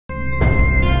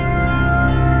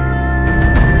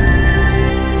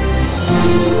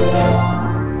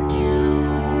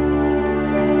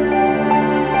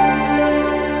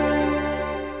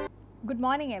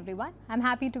morning everyone. I'm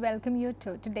happy to welcome you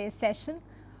to today's session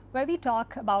where we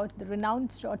talk about the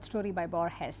renowned short story by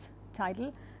Borges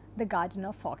titled The Garden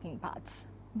of Walking Paths.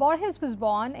 Borges was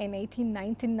born in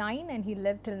 1899 and he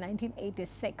lived till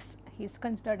 1986. He is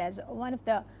considered as one of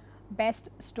the best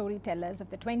storytellers of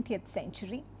the 20th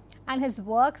century, and his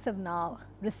works have now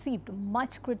received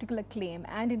much critical acclaim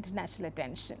and international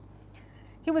attention.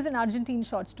 He was an Argentine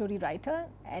short story writer,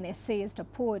 an essayist, a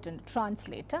poet and a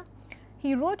translator.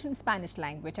 He wrote in Spanish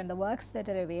language, and the works that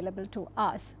are available to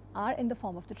us are in the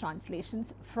form of the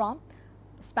translations from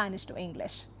Spanish to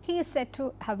English. He is said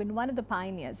to have been one of the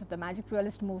pioneers of the magic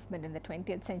realist movement in the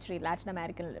 20th century Latin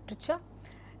American literature.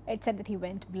 It's said that he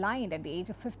went blind at the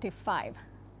age of 55,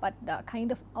 but the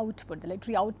kind of output, the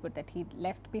literary output that he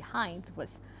left behind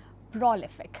was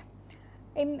prolific.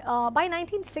 By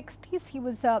 1960s, he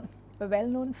was a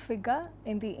well-known figure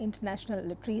in the international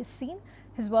literary scene.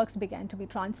 His works began to be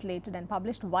translated and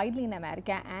published widely in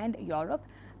America and Europe.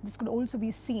 This could also be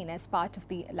seen as part of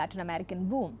the Latin American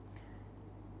boom.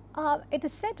 It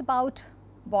is said about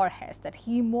Borges that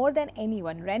he, more than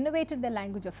anyone, renovated the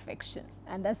language of fiction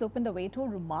and thus opened the way to a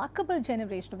remarkable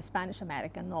generation of Spanish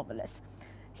American novelists.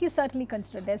 He is certainly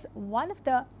considered as one of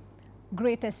the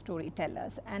greatest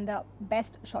storytellers and the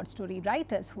best short story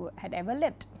writers who had ever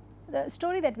lived. The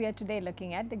story that we are today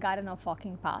looking at, The Garden of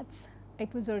Walking Paths,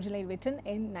 it was originally written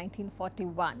in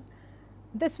 1941.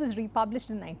 This was republished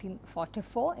in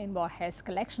 1944 in Borges'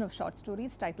 collection of short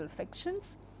stories titled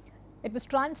Fictions. It was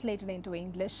translated into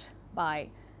English by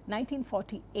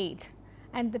 1948,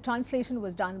 and the translation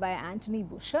was done by Anthony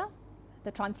Boucher.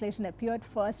 The translation appeared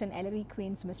first in Ellery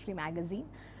Queen's Mystery Magazine,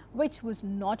 which was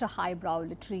not a highbrow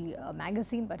literary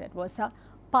magazine, but it was a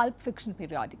pulp fiction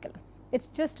periodical. It's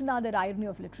just another irony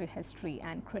of literary history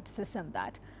and criticism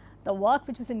that the work,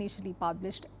 which was initially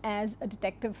published as a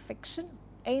detective fiction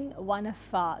in one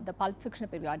of the pulp fiction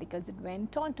periodicals, it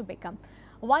went on to become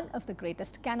one of the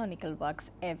greatest canonical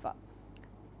works ever.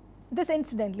 This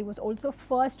incidentally was also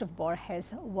first of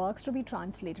Borges' works to be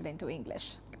translated into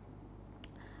English.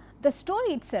 The story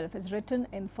itself is written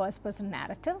in first-person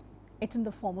narrative. It's in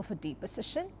the form of a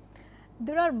deposition.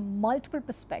 There are multiple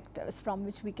perspectives from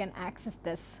which we can access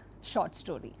this short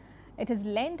story. It has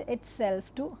lent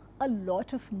itself to a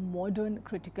lot of modern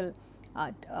critical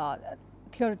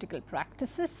theoretical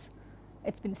practices.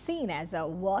 It's been seen as a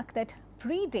work that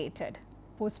predated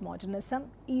postmodernism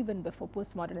even before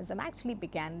postmodernism actually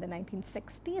began in the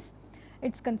 1960s.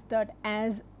 It's considered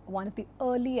as one of the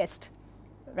earliest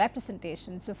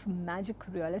representations of magic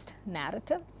realist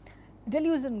narrative.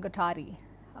 Deleuze and Guattari,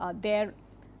 their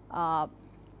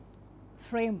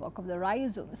framework of the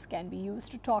rhizomes can be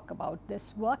used to talk about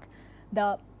this work.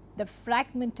 The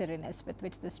fragmentariness with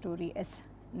which the story is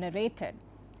narrated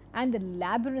and the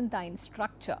labyrinthine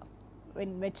structure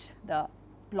in which the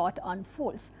plot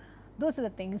unfolds, those are the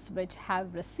things which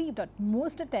have received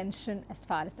utmost attention as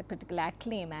far as the critical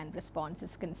acclaim and response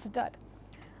is considered.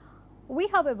 We,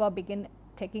 however, begin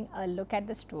taking a look at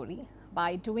the story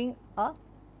by doing a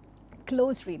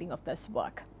close reading of this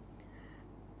work.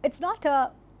 It's not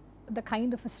the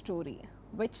kind of a story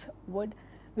which would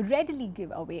readily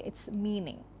give away its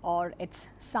meaning or its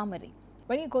summary.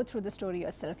 When you go through the story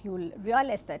yourself, you will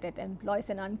realize that it employs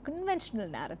an unconventional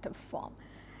narrative form,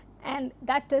 and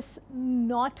that is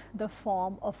not the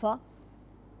form of a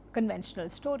conventional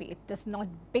story. It does not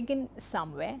begin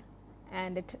somewhere,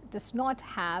 and it does not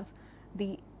have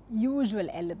the usual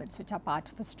elements which are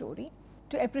part of a story.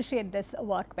 To appreciate this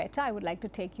work better, I would like to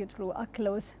take you through a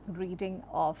close reading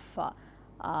of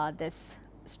this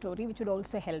story, which would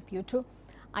also help you to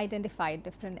identify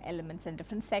different elements and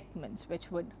different segments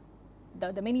which would,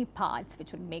 the many parts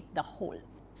which would make the whole.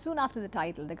 Soon after the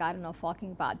title, The Garden of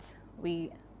Walking Paths,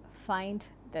 we find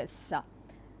this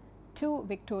to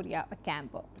Victoria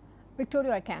Ocampo.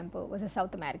 Victoria Ocampo was a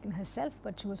South American herself,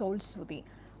 but she was also the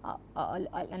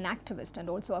an activist and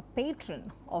also a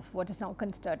patron of what is now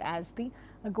considered as the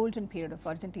golden period of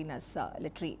Argentina's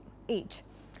literary age.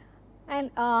 And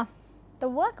the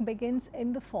work begins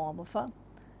in the form of a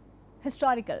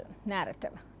historical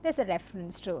narrative. There's a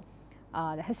reference to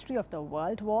the history of the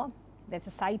World War. There's a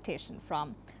citation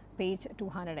from page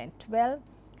 212.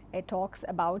 It talks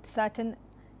about certain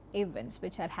events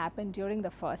which had happened during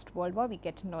the First World War. We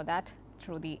get to know that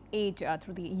through the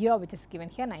year which is given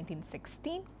here,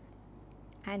 1916,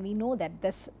 and we know that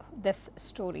this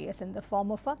story is in the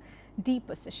form of a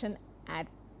deposition, and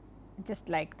just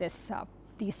like this,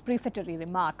 these prefatory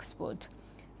remarks would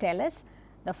tell us.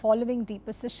 The following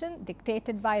deposition,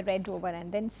 dictated by, read over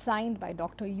and then signed by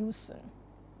Dr. Yusun.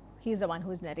 He is the one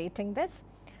who is narrating this.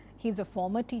 He is a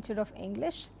former teacher of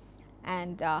English,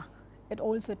 and it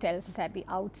also tells us at the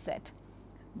outset,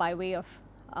 by way of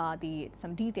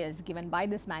some details given by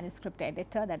this manuscript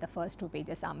editor, that the first 2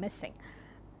 pages are missing.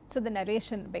 So the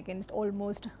narration begins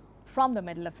almost from the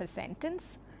middle of a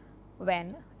sentence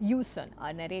when Yusun,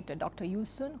 our narrator, Dr.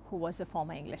 Yusun, who was a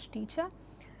former English teacher,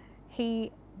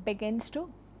 he begins to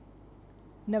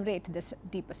narrate this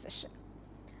deposition.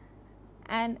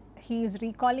 And he is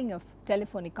recalling a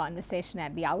telephonic conversation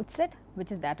at the outset,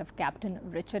 which is that of Captain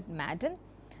Richard Madden.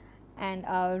 And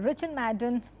Richard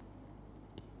Madden,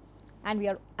 and we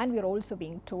are also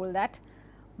being told that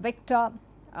Victor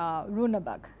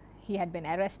Runeberg, he had been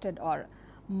arrested or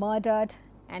murdered,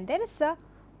 and there is a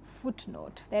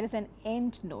footnote, there is an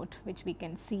end note which we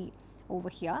can see over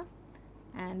here,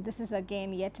 and this is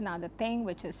again yet another thing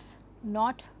which is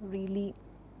not really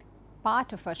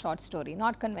part of a short story,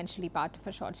 not conventionally part of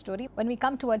a short story. When we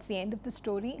come towards the end of the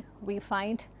story, we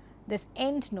find this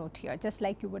end note here, just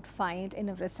like you would find in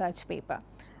a research paper.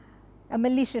 A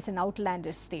malicious and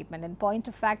outlandish statement. In point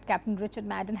of fact, Captain Richard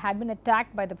Madden had been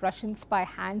attacked by the Prussian spy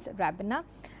Hans Rabiner,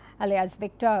 alias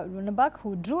Victor Runeberg,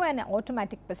 who drew an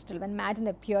automatic pistol when Madden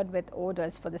appeared with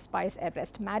orders for the spy's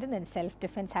arrest. Madden, in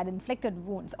self-defense, had inflicted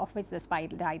wounds, of which the spy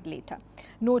died later.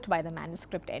 Note by the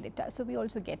manuscript editor. So we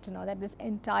also get to know that this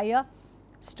entire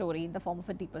story in the form of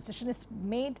a deposition is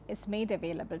made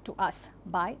available to us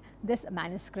by this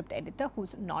manuscript editor,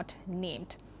 who's not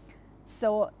named.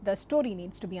 So the story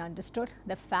needs to be understood,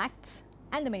 the facts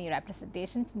and the many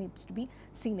representations needs to be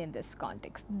seen in this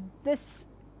context. This,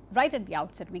 right at the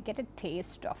outset, we get a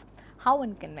taste of how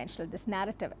unconventional this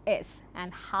narrative is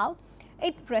and how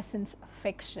it presents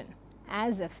fiction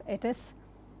as if it is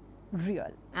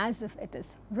real, as if it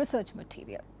is research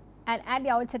material. And at the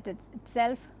outset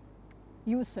itself,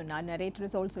 Yusun, our narrator,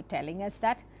 is also telling us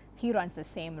that he runs the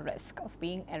same risk of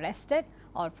being arrested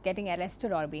or of getting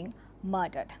arrested or being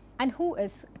murdered. And who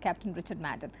is Captain Richard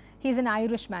Madden? He is an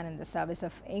Irishman in the service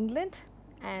of England,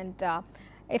 and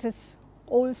it is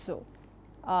also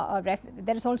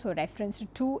there is also a reference to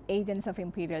 2 agents of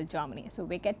Imperial Germany. So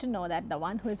we get to know that the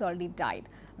one who has already died,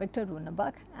 Victor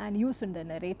Runeberg, and Yusun, the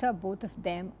narrator, both of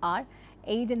them are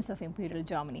agents of Imperial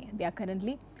Germany. They are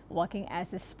currently working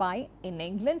as a spy in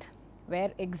England.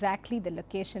 Where exactly the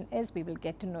location is, we will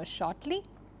get to know shortly.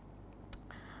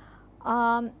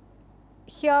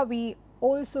 Here we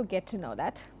also get to know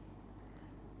that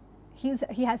he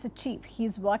has a chief.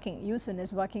 Yusun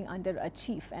is working under a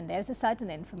chief, and there is a certain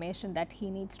information that he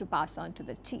needs to pass on to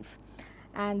the chief.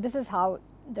 And this is how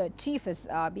the chief is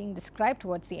being described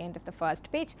towards the end of the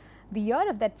first page. The year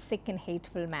of that sick and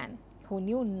hateful man, who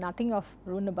knew nothing of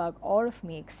Runeberg or of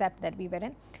me except that we were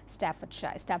in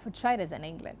Staffordshire. Staffordshire is in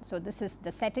England. So this is,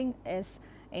 the setting is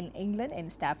in England, in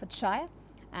Staffordshire,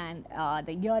 and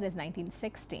the year is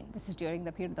 1916. This is during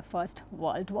the period of the First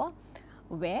World War,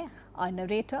 where our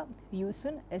narrator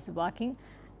Yusun is working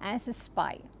as a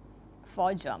spy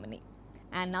for Germany,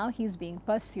 and now he is being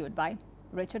pursued by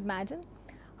Richard Madden,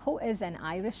 who is an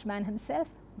Irishman himself,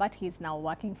 but he is now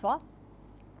working for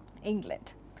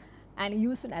England. And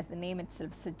Yusun, as the name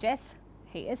itself suggests,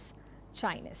 he is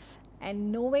Chinese.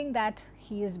 And knowing that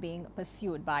he is being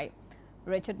pursued by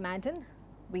Richard Madden,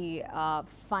 we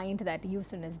find that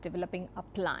Yusun is developing a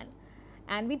plan,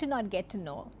 and we do not get to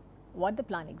know what the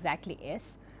plan exactly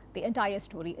is. The entire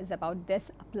story is about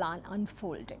this plan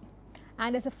unfolding.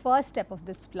 And as a first step of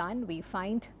this plan, we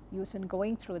find Yusun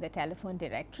going through the telephone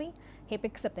directory. He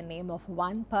picks up the name of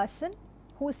one person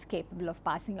who is capable of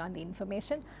passing on the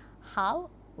information. How?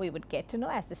 We would get to know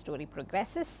as the story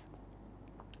progresses.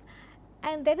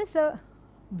 And there is a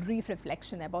brief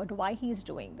reflection about why he is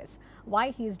doing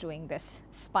this,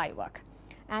 spy work.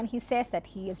 And he says that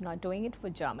he is not doing it for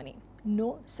Germany.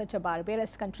 No, such a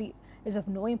barbarous country is of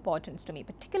no importance to me,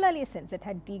 particularly since it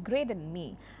had degraded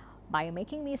me by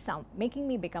making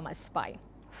me become a spy.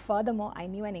 Furthermore, I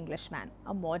knew an Englishman,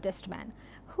 a modest man,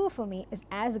 who for me is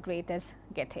as great as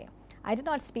Goethe. I did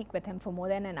not speak with him for more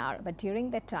than an hour, but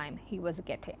during that time he was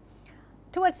Goethe.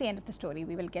 Towards the end of the story,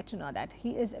 we will get to know that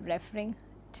he is referring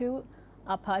to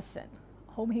a person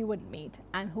whom he would meet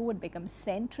and who would become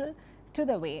central to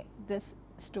the way this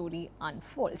story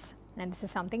unfolds. And this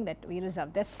is something that we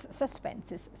reserve, this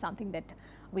suspense is something that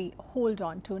we hold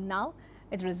on to now.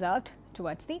 It's reserved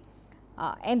towards the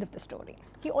end of the story.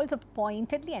 He also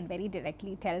pointedly and very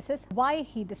directly tells us why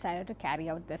he decided to carry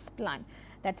out this plan.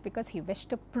 That's because he wished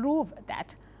to prove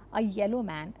that a yellow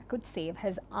man could save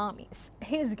his armies.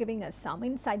 He is giving us some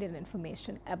insider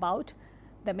information about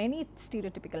the many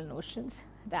stereotypical notions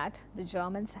that the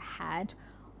Germans had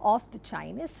of the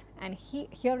Chinese, and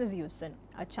here is Yusun,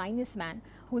 a Chinese man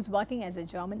who is working as a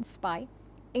German spy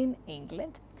in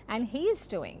England, And he is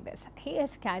doing this, he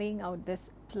is carrying out this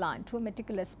plan to a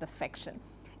meticulous perfection,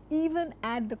 even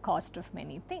at the cost of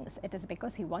many things. It is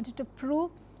because he wanted to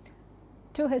prove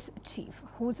to his chief,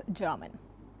 who's German,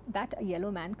 that a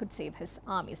yellow man could save his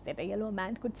armies, that a yellow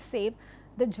man could save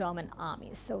the German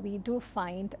armies. So we do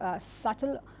find a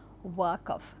subtle work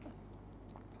of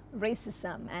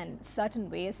racism and certain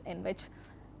ways in which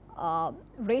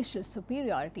racial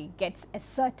superiority gets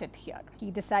asserted here.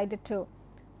 He decided to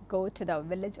go to the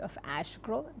village of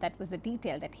Ashgrove. That was the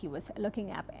detail that he was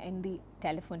looking at in the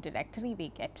telephone directory, we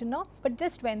get to know. But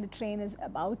just when the train is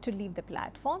about to leave the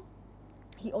platform,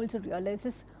 he also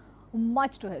realizes,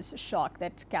 much to his shock,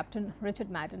 that Captain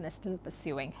Richard Madden is still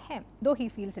pursuing him. Though he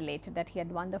feels elated that he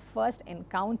had won the first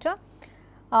encounter,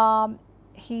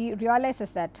 he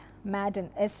realizes that Madden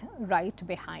is right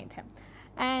behind him.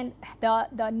 And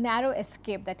the narrow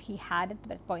escape that he had at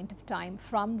that point of time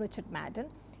from Richard Madden,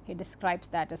 he describes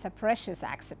that as a precious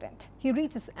accident. He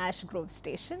reaches Ashgrove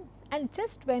station, and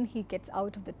just when he gets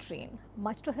out of the train,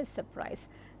 much to his surprise,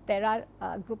 there are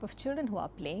a group of children who are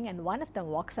playing, and one of them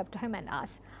walks up to him and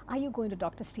asks, "Are you going to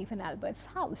Dr. Stephen Albert's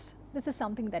house?" This is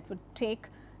something that would take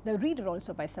the reader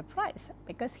also by surprise,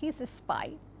 because he's a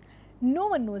spy. No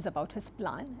one knows about his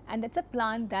plan, and it's a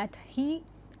plan that he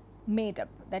made up,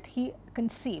 that he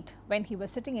conceived when he was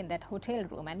sitting in that hotel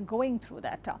room and going through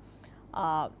that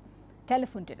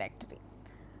telephone directory.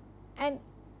 And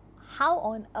how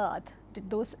on earth did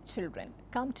those children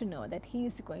come to know that he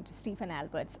is going to Stephen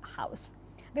Albert's house?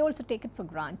 They also take it for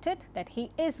granted that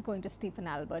he is going to Stephen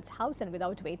Albert's house, and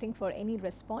without waiting for any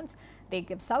response, they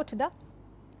give out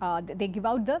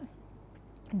the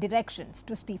directions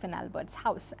to Stephen Albert's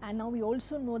house. And now we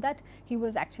also know that he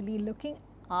was actually looking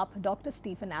up Dr.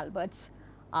 Stephen Albert's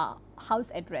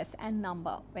house address and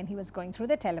number when he was going through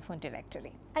the telephone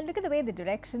directory. And look at the way the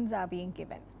directions are being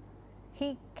given.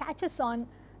 He catches on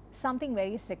something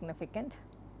very significant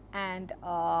and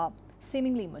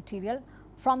seemingly material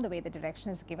from the way the direction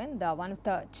is given. One of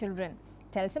the children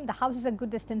tells him, "The house is a good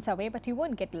distance away, but you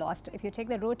won't get lost if you take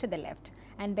the road to the left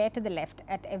and bear to the left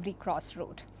at every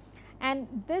crossroad."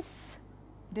 And this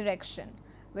direction,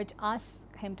 which asks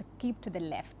him to keep to the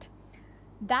left,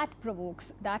 that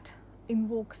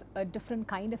invokes a different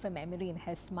kind of a memory in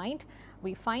his mind.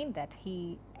 We find that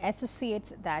he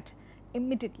associates that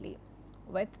immediately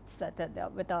with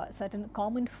a certain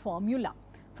common formula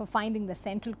for finding the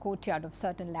central courtyard of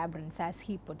certain labyrinths, as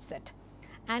he puts it.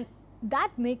 And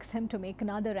that makes him to make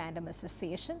another random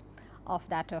association of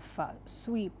that of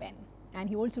Sweepen. And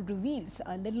he also reveals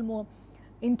a little more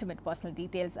intimate personal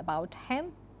details about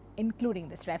him, including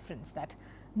this reference that,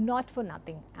 "Not for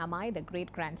nothing am I the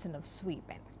great grandson of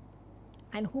Sweepen."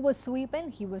 And who was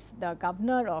Sweepen? He was the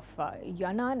governor of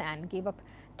Yunnan and gave up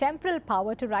temporal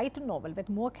power to write a novel with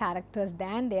more characters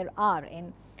than there are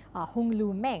in Hung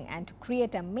Lu Meng, and to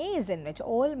create a maze in which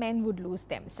all men would lose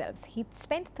themselves. He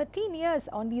spent 13 years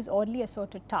on these oddly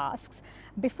assorted tasks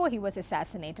before he was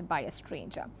assassinated by a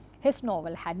stranger. His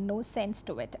novel had no sense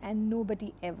to it, and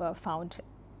nobody ever found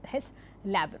his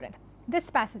labyrinth. This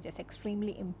passage is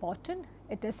extremely important.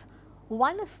 It is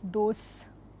one of those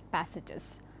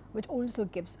passages which also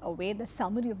gives away the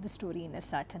summary of the story in a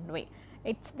certain way.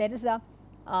 There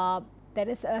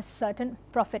is a certain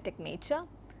prophetic nature,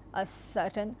 a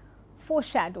certain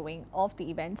foreshadowing of the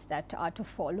events that are to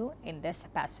follow in this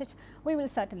passage. We will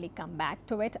certainly come back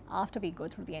to it after we go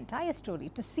through the entire story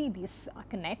to see these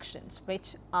connections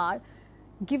which are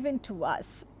given to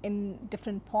us in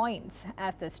different points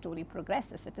as the story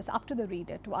progresses. It is up to the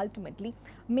reader to ultimately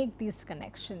make these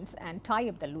connections and tie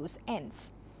up the loose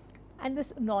ends. And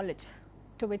this knowledge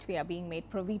to which we are being made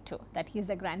privy to, that he is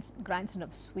a grandson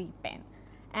of Sweepen,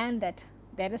 and that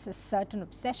there is a certain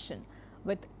obsession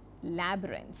with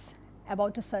labyrinths,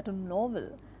 about a certain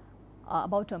novel,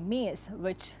 about a maze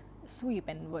which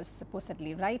Sweepen was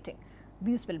supposedly writing.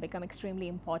 These will become extremely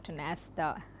important as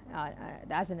the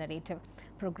narrative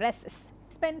progresses.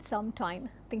 Spend some time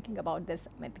thinking about this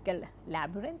mythical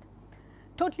labyrinth,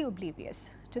 totally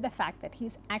oblivious to the fact that he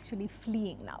is actually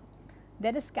fleeing now.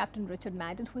 There is Captain Richard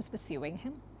Madden who is pursuing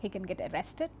him. He can get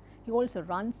arrested. He also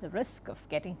runs the risk of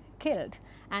getting killed.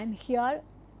 And here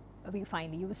we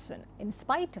find Yusun, in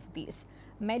spite of these,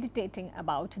 meditating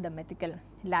about the mythical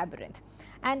labyrinth.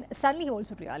 And suddenly he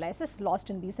also realizes,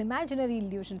 lost in these imaginary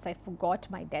illusions, I forgot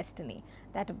my destiny,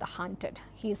 that of the hunted.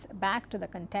 He is back to the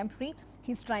contemporary.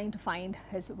 He's trying to find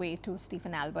his way to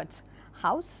Stephen Albert's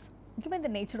house. Given the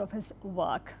nature of his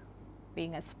work,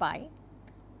 being a spy,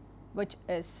 which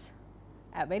is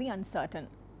a very uncertain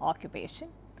occupation,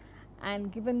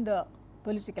 and given the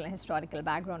political and historical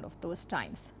background of those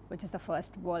times, which is the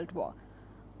First World War,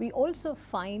 we also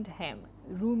find him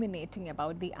ruminating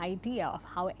about the idea of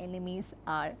how enemies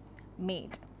are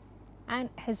made and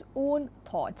his own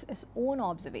thoughts, his own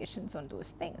observations on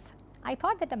those things. I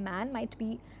thought that a man might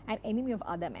be an enemy of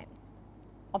other men,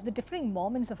 of the differing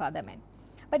moments of other men,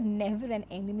 but never an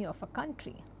enemy of a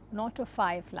country, not of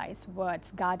fireflies,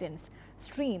 words, gardens,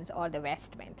 streams, or the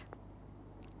west wind.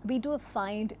 We do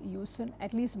find Yusun,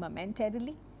 at least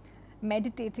momentarily,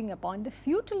 meditating upon the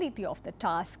futility of the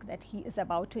task that he is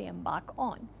about to embark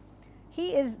on.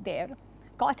 He is there,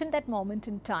 caught in that moment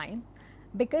in time,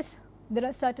 because there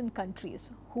are certain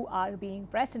countries who are being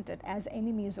presented as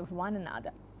enemies of one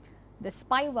another. The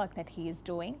spy work that he is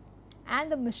doing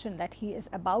and the mission that he is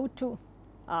about to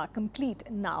complete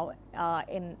now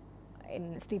in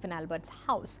Stephen Albert's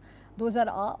house, those are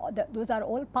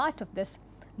all part of this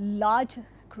large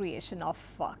creation of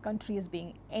countries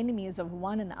being enemies of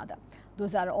one another.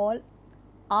 Those are all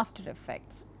after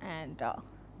effects, and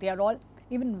they are all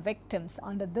even victims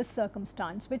under this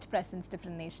circumstance which presents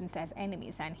different nations as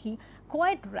enemies. And he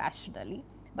quite rationally,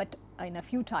 but in a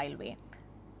futile way,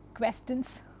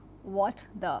 questions what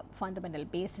the fundamental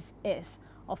basis is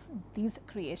of these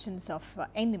creations of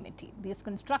enmity, these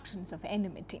constructions of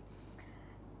enmity.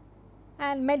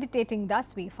 And meditating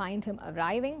thus, we find him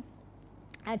arriving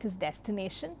at his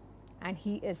destination, and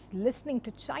he is listening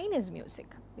to Chinese music,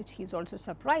 which he is also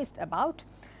surprised about,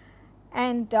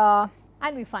 and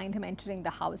we find him entering the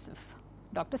house of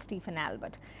Dr. Stephen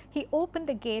Albert. He opened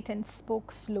the gate and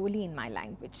spoke slowly in my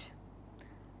language,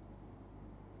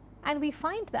 and we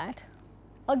find that,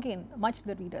 again, much to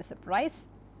the reader's surprise,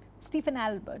 Stephen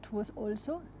Albert was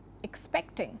also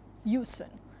expecting Yusun,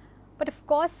 but of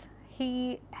course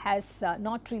he has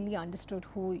not really understood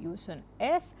who Yusun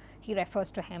is. He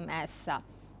refers to him as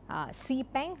Si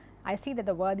Peng. I see that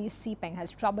the worthy Si Peng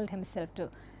has troubled himself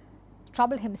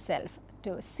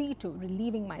to see to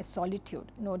relieving my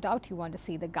solitude. No doubt you want to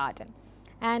see the garden.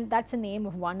 And that's the name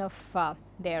of one of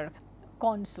their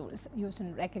consuls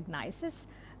Yusun recognizes.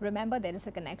 Remember, there is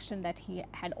a connection that he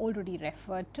had already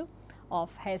referred to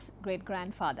of his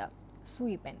great-grandfather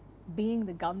Sui Pen being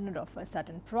the governor of a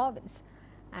certain province,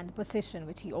 and the position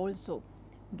which he also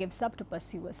gives up to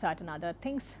pursue certain other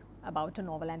things about a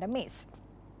novel and a mace.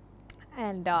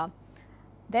 And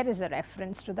there is a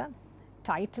reference to the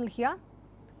title here,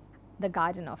 The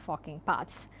Garden of Forking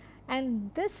Paths,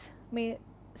 and this may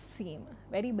seem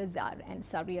very bizarre and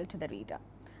surreal to the reader,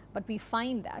 but we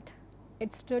find that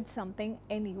it stood something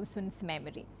in Yusun's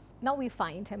memory. Now we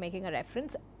find him making a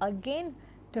reference again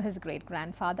to his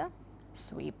great-grandfather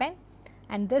Sui Pen,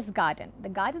 and this garden, the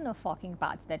Garden of Forking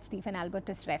Paths that Stephen Albert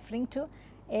is referring to,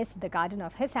 is the garden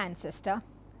of his ancestor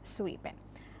Sui Pen.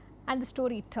 And the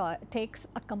story takes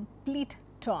a complete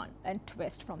turn and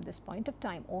twist from this point of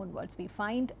time onwards. We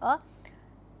find a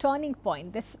turning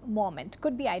point. This moment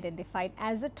could be identified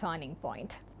as a turning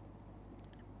point.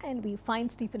 And we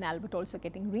find Stephen Albert also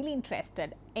getting really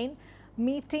interested in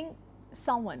meeting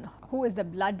someone who is the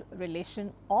blood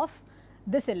relation of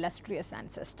this illustrious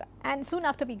ancestor. And soon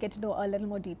after we get to know a little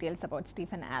more details about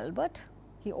Stephen Albert,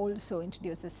 he also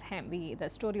introduces him, the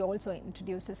story also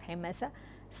introduces him as a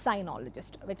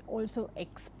sinologist, which also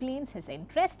explains his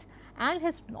interest and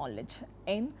his knowledge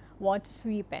in what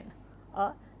Sui Pen,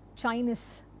 a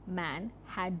Chinese man,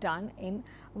 had done in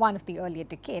one of the earlier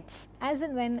decades. As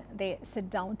and when they sit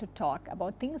down to talk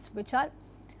about things which are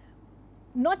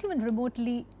not even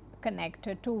remotely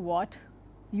connected to what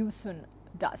Yusun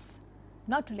does,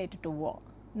 not related to war,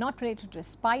 not related to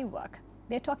spy work.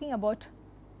 They are talking about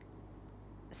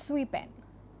Sui Pen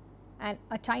and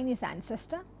a Chinese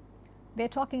ancestor. They are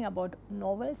talking about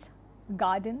novels,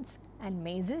 gardens and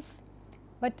mazes.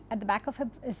 But at the back of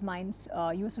his mind,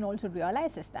 Yusun also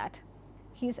realizes that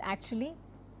he is actually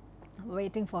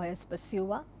waiting for his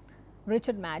pursuer,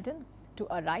 Richard Madden, to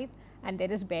arrive, and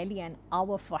there is barely an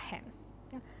hour for him.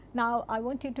 Now, I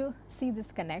want you to see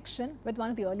this connection with one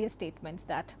of the earlier statements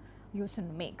that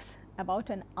Yusun makes about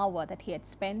an hour that he had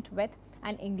spent with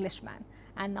an Englishman.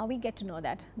 And now we get to know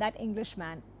that that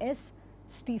Englishman is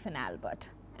Stephen Albert,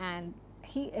 and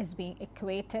he is being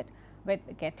equated with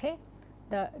Goethe,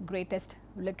 the greatest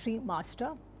literary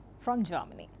master from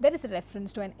Germany. There is a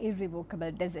reference to an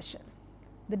irrevocable decision.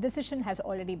 The decision has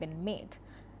already been made.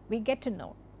 We will get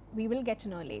to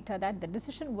know later that the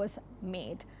decision was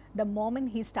made the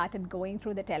moment he started going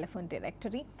through the telephone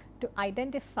directory to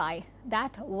identify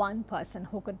that one person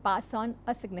who could pass on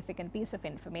a significant piece of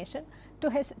information to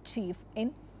his chief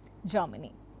in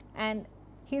Germany. And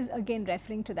he is again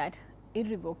referring to that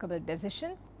irrevocable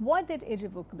decision. What that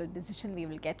irrevocable decision, we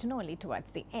will get to know only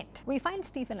towards the end. We find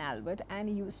Stephen Albert and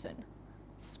Yusun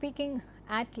speaking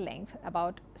at length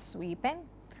about Sui Pen,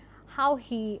 how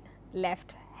he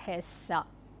left his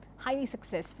highly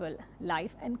successful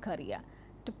life and career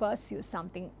to pursue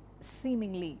something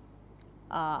seemingly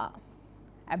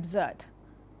absurd,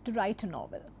 to write a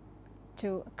novel,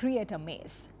 to create a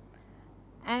maze.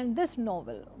 And this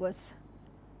novel was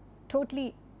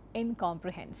totally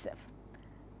incomprehensive.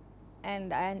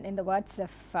 And in the words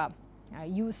of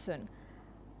Yu Sun,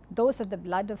 those of the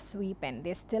blood of Sui Pen,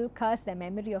 they still curse the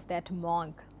memory of that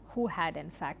monk who had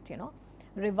in fact,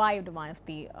 revived one of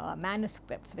the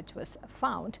manuscripts which was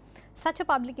found. Such a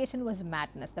publication was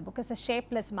madness. The book is a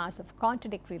shapeless mass of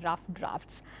contradictory rough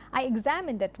drafts. I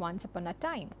examined it once upon a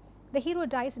time. The hero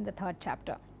dies in the 3rd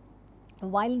chapter,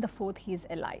 while in the 4th he is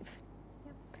alive.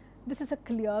 This is a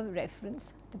clear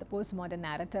reference to the postmodern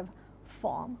narrative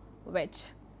form, which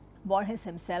Borges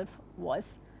himself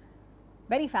was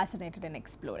very fascinated in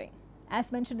exploring.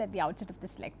 As mentioned at the outset of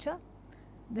this lecture,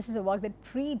 this is a work that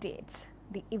predates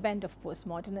the event of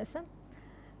postmodernism.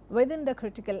 Within the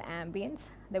critical ambience,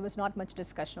 there was not much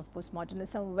discussion of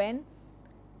postmodernism when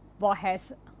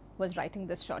Borges was writing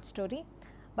this short story,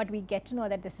 but we get to know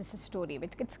that this is a story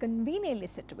which gets conveniently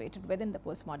situated within the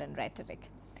postmodern rhetoric.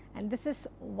 And this is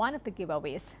one of the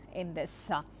giveaways in this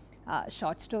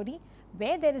short story,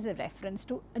 where there is a reference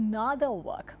to another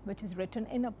work which is written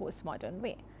in a postmodern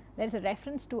way. There is a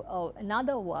reference to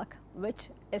another work which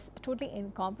is totally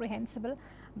incomprehensible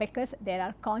because there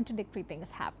are contradictory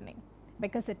things happening,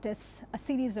 because it is a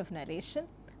series of narration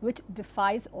which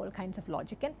defies all kinds of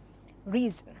logic and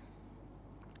reason.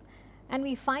 And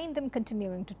we find them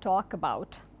continuing to talk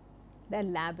about the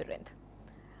labyrinth.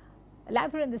 A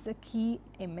labyrinth is a key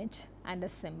image and a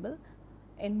symbol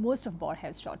in most of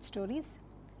Borges' short stories.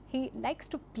 He likes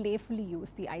to playfully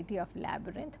use the idea of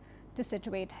labyrinth to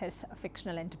situate his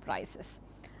fictional enterprises.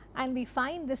 And we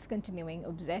find this continuing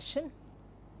obsession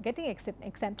getting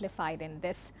exemplified in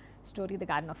this story, The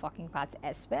Garden of Walking Paths,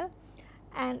 as well.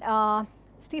 And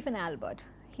Stephen Albert,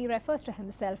 he refers to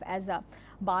himself as a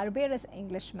barbarous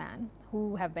Englishman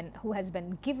who has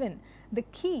been given the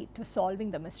key to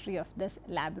solving the mystery of this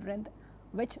labyrinth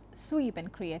which Sui Pen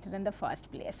created in the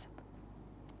first place.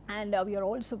 And we are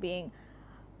also being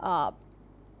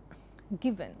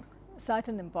given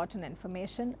certain important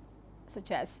information,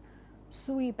 such as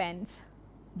Sui Pen's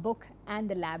book and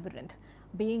the labyrinth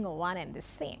being one and the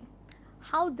same.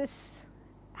 How this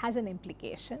has an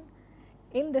implication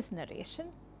in this narration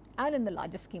and in the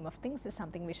larger scheme of things is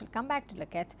something we shall come back to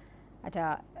look at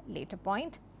a later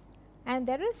point. And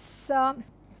there is a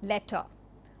letter,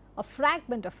 a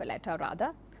fragment of a letter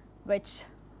rather, which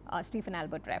Stephen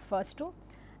Albert refers to,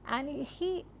 and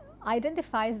he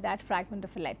identifies that fragment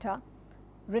of a letter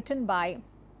written by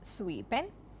Sui Pen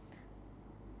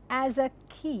as a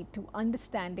key to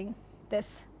understanding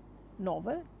this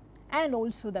novel and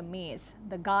also the maze,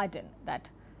 the garden that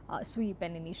Sui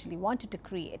Pen initially wanted to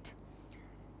create.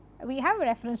 We have a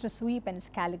reference to Sui Pen's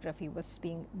calligraphy was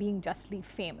being justly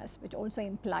famous, which also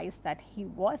implies that he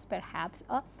was perhaps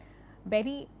a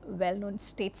very well-known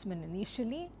statesman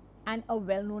initially and a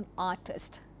well-known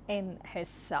artist in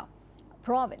his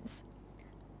province.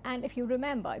 And if you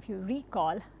remember, if you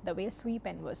recall the way Sui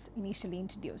Pen was initially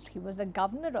introduced, he was the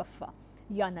governor of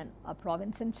Yan'an, a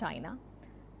province in China.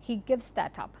 He gives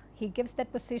that up, he gives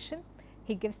that position,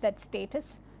 he gives that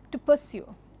status to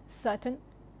pursue certain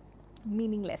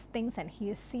meaningless things, and he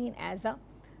is seen as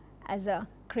a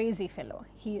crazy fellow.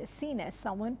 He is seen as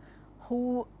someone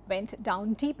who went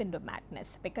down deep into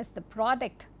madness, because the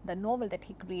product, the novel that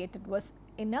he created, was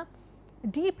in a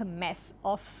deep mess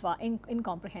of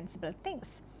incomprehensible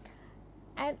things.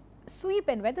 And Sui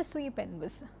Pen, whether Sui Pen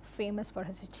was famous for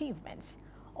his achievements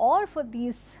or for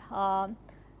these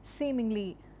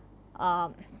seemingly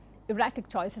erratic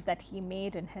choices that he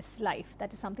made in his life,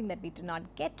 that is something that we do not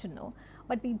get to know.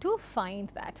 But we do find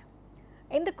that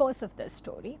in the course of this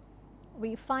story,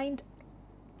 we find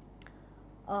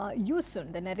Yu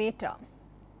Sun, the narrator,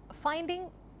 finding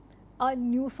a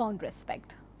newfound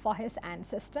respect for his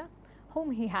ancestor,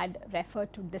 whom he had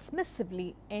referred to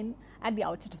dismissively at the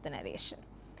outset of the narration.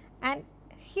 And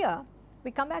here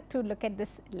we come back to look at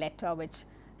this letter which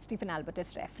Stephen Albert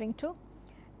is referring to.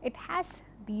 It has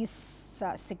these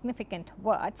significant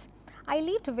words: "I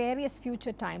leave to various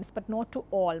future times, but not to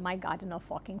all, my garden of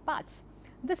walking paths."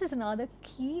 This is another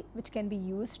key which can be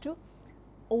used to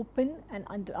open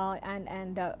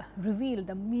and reveal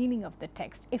the meaning of the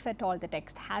text, if at all the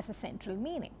text has a central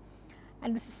meaning.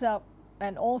 And this is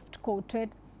an oft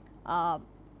quoted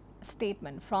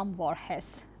statement from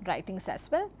Borges writings as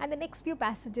well. And the next few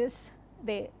passages,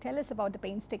 they tell us about the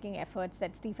painstaking efforts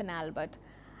that Stephen Albert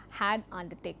had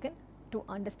undertaken to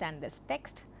understand this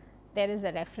text, there is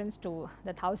a reference to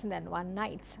the 1001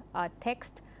 Nights, a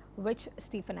text which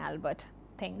Stephen Albert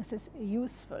thinks is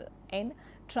useful in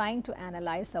trying to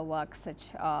analyze a work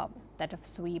such that of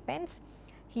Sweepens.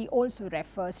 He also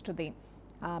refers to the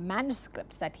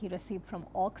manuscripts that he received from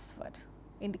Oxford,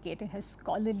 indicating the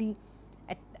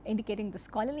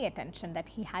scholarly attention that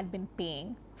he had been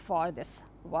paying for this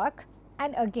work.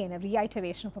 And again, a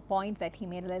reiteration of a point that he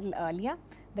made a little earlier,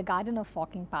 The Garden of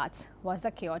Walking Paths was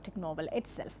a chaotic novel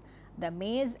itself. The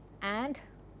maze and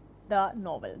the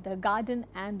novel, the garden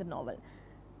and the novel,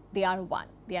 they are one,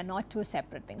 they are not two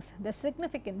separate things. The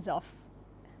significance of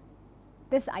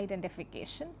this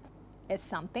identification is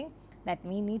something that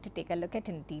we need to take a look at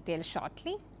in detail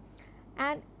shortly.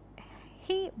 And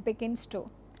he begins to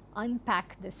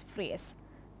unpack this phrase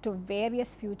to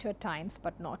various future times,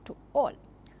 but not to all.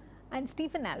 And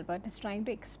Stephen Albert is trying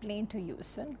to explain to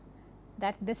Hewson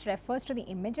that this refers to the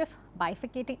image of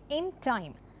bifurcating in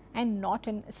time and not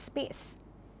in space.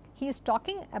 He is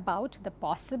talking about the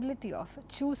possibility of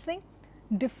choosing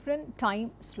different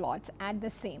time slots at the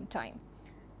same time.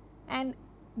 And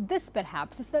this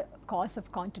perhaps is the cause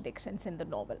of contradictions in the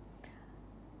novel.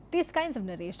 These kinds of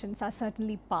narrations are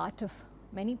certainly part of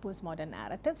many postmodern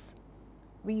narratives.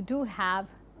 We do have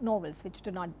novels which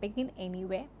do not begin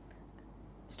anywhere,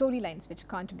 storylines which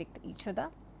contradict each other,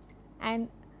 and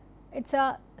it's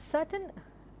a certain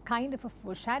kind of a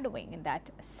foreshadowing in that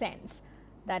sense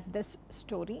that this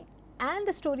story and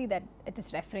the story that it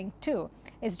is referring to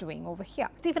is doing over here.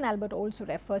 Stephen Albert also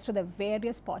refers to the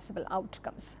various possible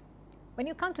outcomes. When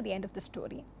you come to the end of the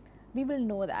story, we will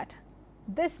know that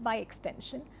this by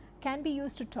extension can be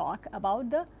used to talk about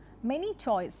the many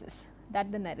choices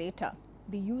that the narrator,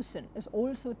 the Hewson, is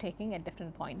also taking at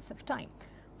different points of time.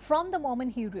 From the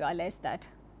moment he realized that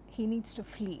he needs to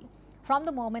flee, from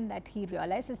the moment that he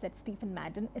realizes that Stephen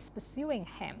Madden is pursuing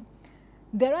him,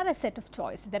 there are a set of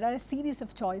choices, there are a series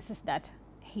of choices that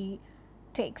he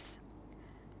takes.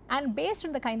 And based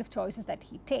on the kind of choices that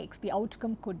he takes, the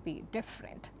outcome could be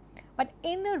different. But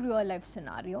in a real life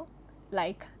scenario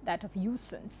like that of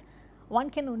Hewson's, one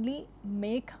can only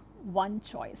make one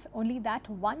choice. Only that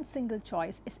one single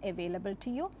choice is available to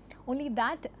you. Only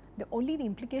the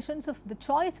implications of the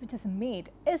choice which is made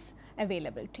is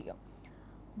available to you.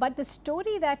 But the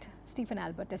story that Stephen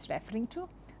Albert is referring to,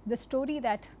 the story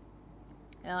that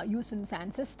Hewson's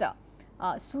ancestor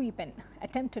Sweepen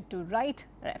attempted to write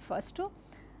refers to,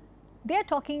 they are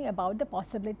talking about the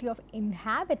possibility of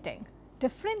inhabiting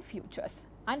different futures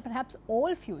and perhaps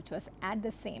all futures at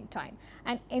the same time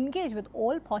and engage with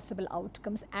all possible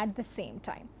outcomes at the same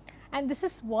time. And this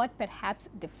is what perhaps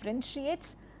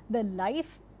differentiates the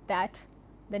life that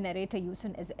the narrator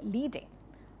Hewson is leading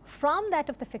from that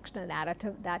of the fictional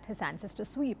narrative that his ancestor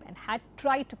Sweepen had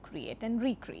tried to create and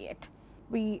recreate.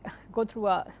 We go through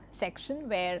a section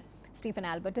where Stephen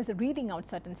Albert is reading out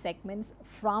certain segments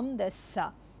from this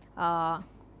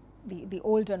the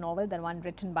older novel, the one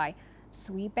written by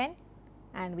Sweepen,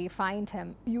 and we find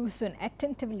him, Hewson,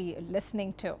 attentively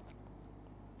listening to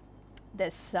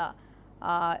this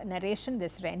narration,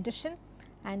 this rendition,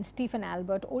 and Stephen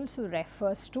Albert also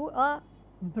refers to a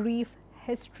brief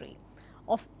history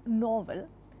of novel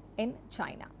in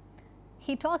China.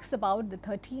 He talks about the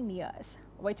 13 years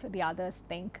which the others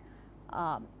think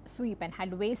Sweepen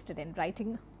had wasted in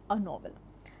writing a novel.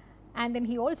 And then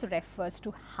he also refers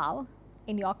to how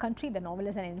in your country the novel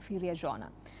is an inferior genre.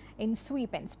 In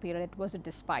Sweepen's period it was a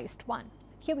despised one.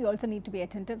 Here we also need to be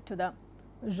attentive to the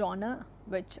genre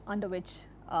under which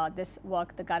this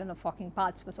work, The Garden of Walking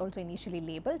Paths, was also initially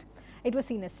labelled. It was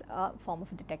seen as a form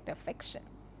of detective fiction.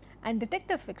 And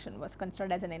detective fiction was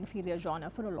considered as an inferior genre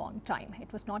for a long time.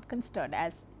 It was not considered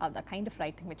as the kind of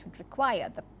writing which would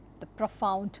require the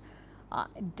profound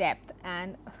depth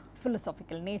and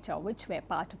philosophical nature which were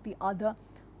part of the other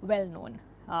well-known,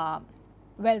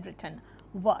 well-written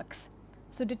works.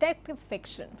 So detective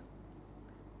fiction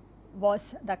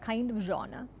was the kind of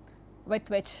genre with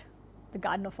which The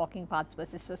Garden of Walking Paths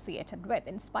was associated with.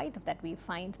 In spite of that, we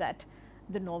find that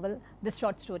the novel, this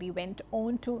short story, went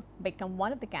on to become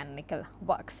one of the canonical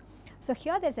works. So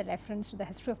here there's a reference to the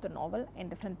history of the novel in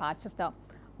different parts of the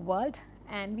world,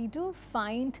 and we do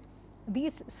find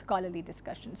these scholarly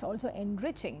discussions also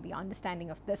enriching the understanding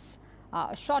of this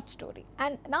short story.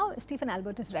 And now Stephen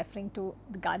Albert is referring to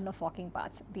The Garden of Walking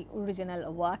Paths, the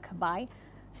original work by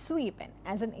Sweepen,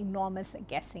 as an enormous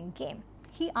guessing game.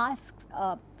 He asks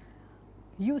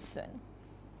Hewson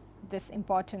this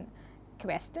important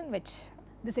question, which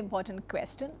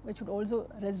would also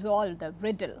resolve the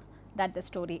riddle that the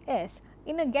story is,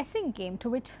 in a guessing game to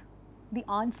which the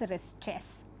answer is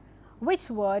chess. Which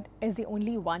word is the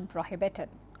only one prohibited?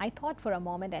 I thought for a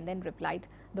moment and then replied,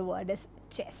 the word is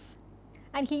chess.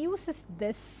 And he uses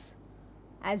this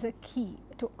as a key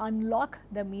to unlock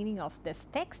the meaning of this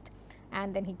text.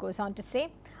 And then he goes on to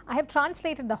say, I have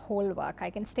translated the whole work.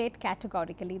 I can state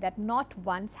categorically that not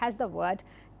once has the word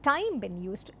time been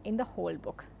used in the whole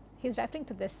book. He is referring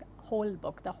to this whole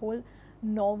book, the whole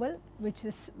novel which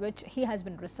he has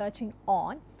been researching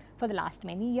on for the last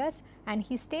many years, and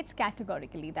he states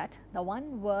categorically that the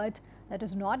one word that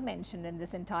is not mentioned in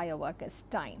this entire work is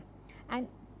time, and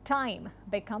time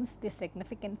becomes the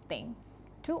significant thing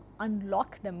to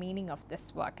unlock the meaning of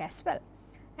this work as well.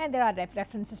 And there are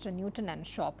references to Newton and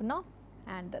Schopenhauer,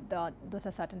 and those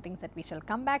are certain things that we shall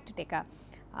come back to take a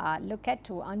look at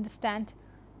to understand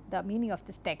the meaning of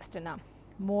this text in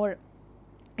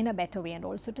a better way, and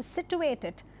also to situate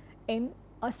it in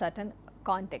a certain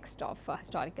context of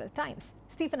historical times.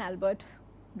 Stephen Albert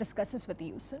discusses with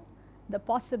Usen the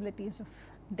possibilities of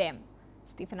them,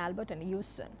 Stephen Albert and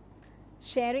Usen,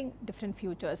 sharing different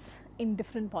futures in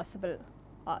different possible,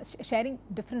 sharing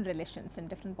different relations in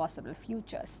different possible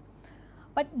futures.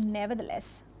 But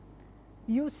nevertheless,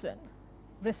 Usen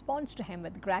responds to him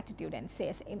with gratitude and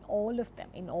says, in all of them,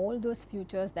 in all those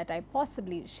futures that I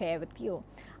possibly share with you,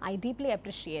 I deeply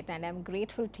appreciate and am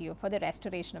grateful to you for the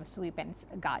restoration of Suipen's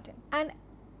garden. And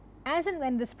as and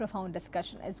when this profound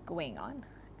discussion is going on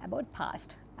about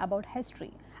past, about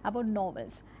history, about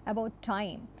novels, about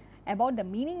time, about the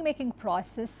meaning making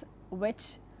process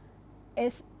which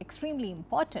is extremely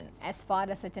important as far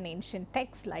as such an ancient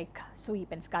text like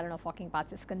Suipen's Garden of Walking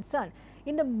Paths is concerned,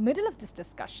 in the middle of this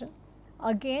discussion,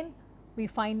 again we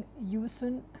find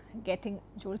Usen getting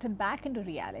jolted back into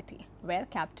reality where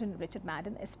Captain Richard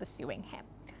Madden is pursuing him.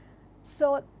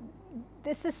 So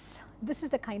this is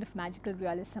the kind of magical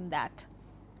realism that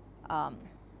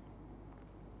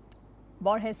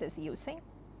Borges is using.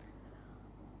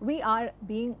 We are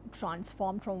being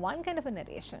transformed from one kind of a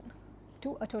narration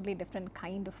to a totally different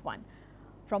kind of one,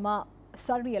 from a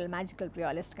surreal magical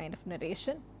realist kind of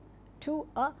narration to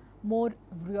a more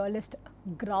realist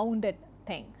grounded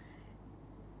thing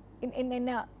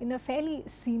in a fairly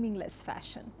seamless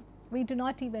fashion. We do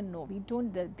not even know,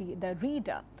 the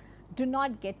reader do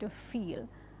not get to feel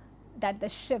that the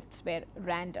shifts were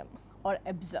random or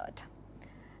absurd.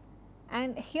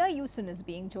 And here Usen is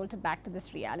being jolted back to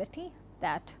this reality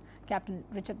that Captain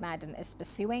Richard Madden is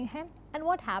pursuing him, and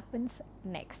what happens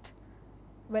next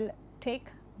will take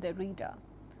the reader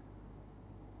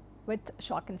with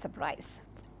shock and surprise.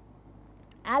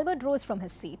 Albert rose from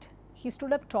his seat. He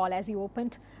stood up tall as he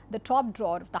opened the top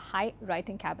drawer of the high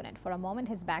writing cabinet. For a moment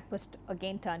his back was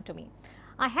again turned to me.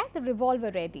 I had the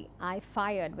revolver ready. I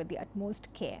fired with the utmost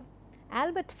care.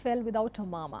 Albert fell without a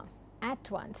murmur.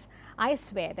 At once, I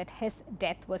swear that his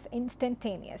death was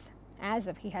instantaneous, as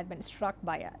if he had been struck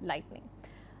by a lightning.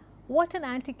 What an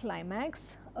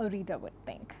anticlimax, a reader would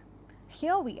think.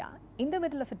 Here we are in the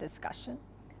middle of a discussion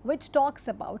which talks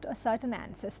about a certain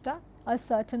ancestor, a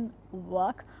certain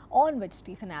work on which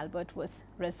Stephen Albert was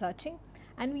researching,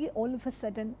 and we all of a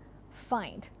sudden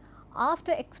find,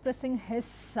 after expressing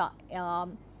his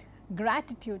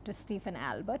gratitude to Stephen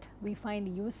Albert, we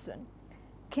find Usen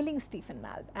killing Stephen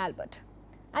Albert.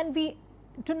 And we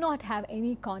do not have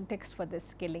any context for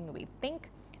this killing, we think.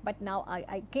 But now I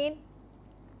again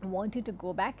want you to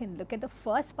go back and look at the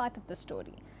first part of the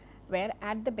story, where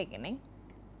at the beginning,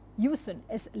 Usen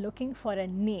is looking for a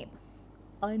name,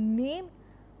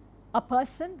 a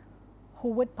person who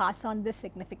would pass on this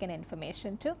significant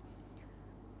information to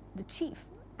the chief.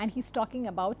 And he's talking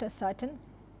about a certain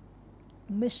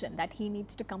mission that he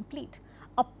needs to complete,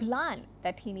 a plan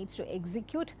that he needs to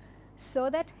execute so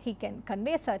that he can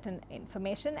convey certain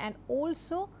information and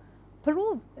also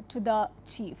prove to the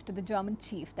chief, to the German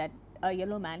chief, that a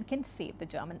yellow man can save the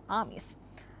German armies.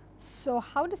 So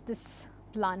how does this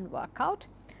plan work out?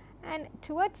 And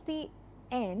towards the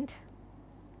end,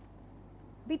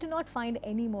 we do not find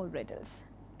any more riddles.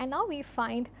 And now we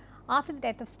find, after the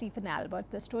death of Stephen Albert,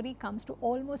 the story comes to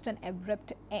almost an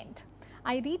abrupt end.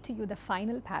 I read to you the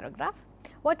final paragraph.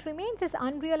 What remains is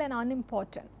unreal and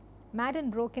unimportant. Madden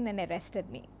broke in and arrested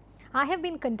me. I have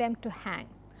been condemned to hang.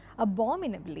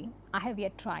 Abominably, I have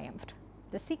yet triumphed.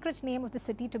 The secret name of the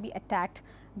city to be attacked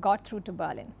got through to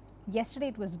Berlin. Yesterday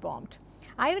it was bombed.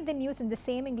 I read the news in the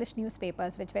same English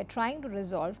newspapers which were trying to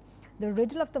resolve the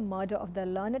riddle of the murder of the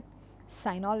learned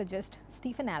sinologist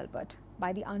Stephen Albert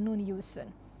by the unknown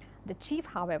Usen. The chief,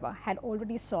 however, had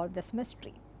already solved this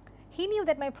mystery. He knew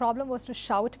that my problem was to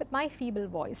shout with my feeble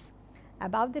voice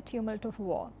above the tumult of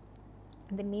war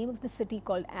the name of the city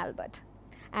called Albert,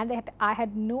 and that I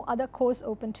had no other course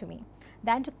open to me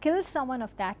than to kill someone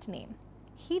of that name.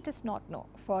 he does not know,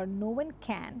 for no one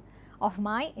can, of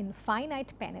my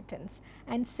infinite penitence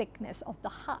and sickness of the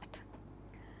heart.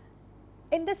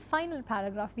 In this final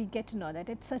paragraph, we get to know that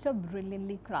it's such a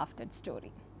brilliantly crafted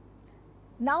story.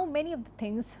 Now, many of the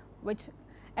things which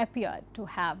appear to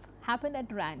have happened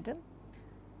at random,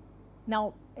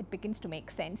 now it begins to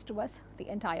make sense to us. The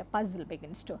entire puzzle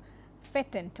begins to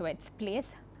fit into its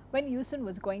place. When Yusun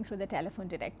was going through the telephone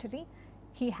directory,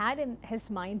 he had in his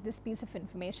mind this piece of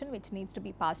information which needs to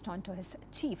be passed on to his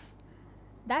chief.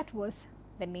 That was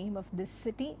the name of this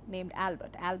city named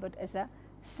Albert. Albert is a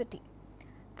city.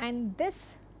 And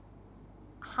this,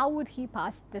 how would he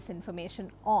pass this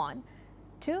information on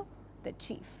to the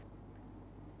chief?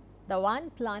 The one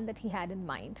plan that he had in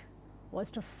mind was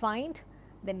to find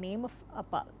the name of a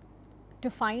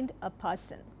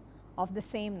person of the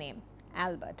same name,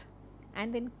 Albert,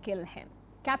 and then kill him.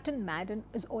 Captain Madden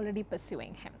is already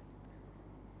pursuing him,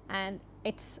 and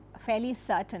it's fairly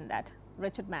certain that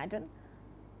Richard Madden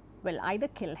will either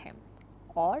kill him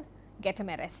or get him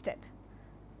arrested.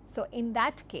 So in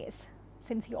that case,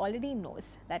 since he already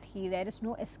knows that there is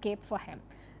no escape for him,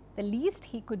 the least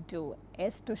he could do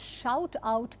is to shout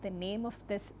out the name of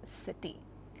this city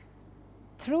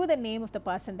through the name of the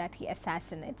person that he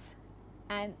assassinates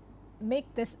and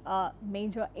make this a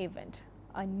major event,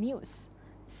 a news,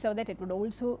 so that it would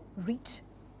also reach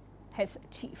his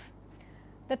chief.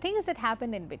 The things that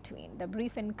happened in between, the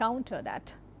brief encounter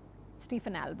that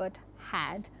Stephen Albert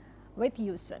had with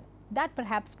Yusun, that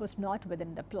perhaps was not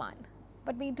within the plan,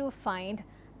 but we do find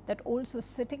that also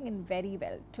sitting in very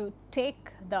well to take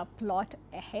the plot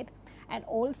ahead and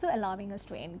also allowing us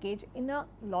to engage in a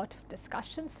lot of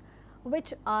discussions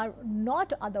which are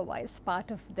not otherwise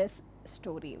part of this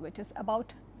story, which is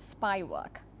about spy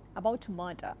work, about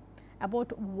murder,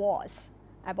 about wars,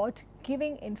 about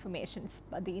giving information,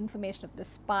 the information of the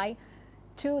spy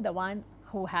to the one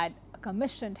who had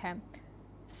commissioned him.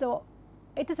 So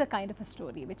it is a kind of a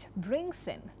story which brings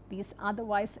in these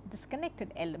otherwise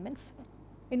disconnected elements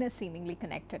in a seemingly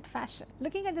connected fashion.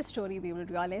 Looking at the story, we will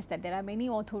realize that there are many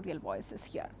authorial voices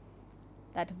here,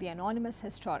 that of the anonymous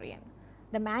historian,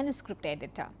 the manuscript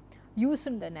editor,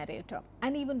 Yusun the narrator,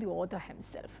 and even the author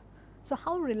himself. So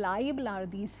how reliable are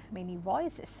these many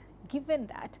voices, given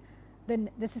that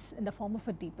this is in the form of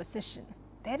a deposition?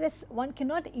 One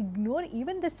cannot ignore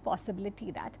even this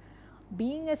possibility that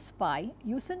being a spy,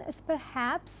 Yusun is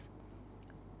perhaps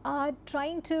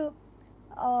trying to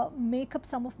make up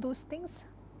some of those things.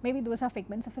 Maybe those are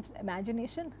figments of his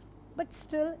imagination, but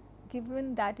still,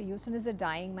 given that Yusun is a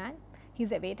dying man, he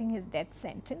is awaiting his death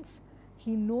sentence.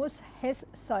 He knows his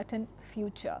certain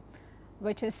future,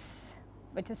 which is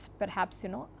perhaps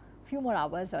few more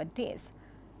hours or days.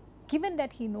 Given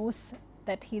that he knows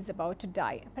that he is about to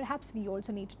die, perhaps we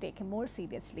also need to take him more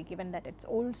seriously, given that it's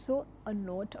also a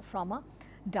note from a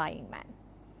dying man.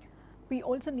 We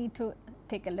also need to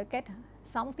take a look at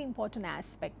some of the important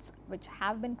aspects which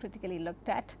have been critically looked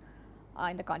at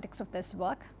in the context of this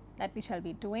work, that we shall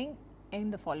be doing in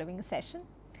the following session.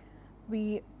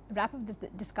 We wrap up this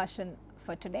discussion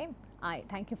for today. I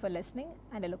thank you for listening,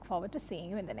 and I look forward to seeing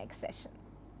you in the next session.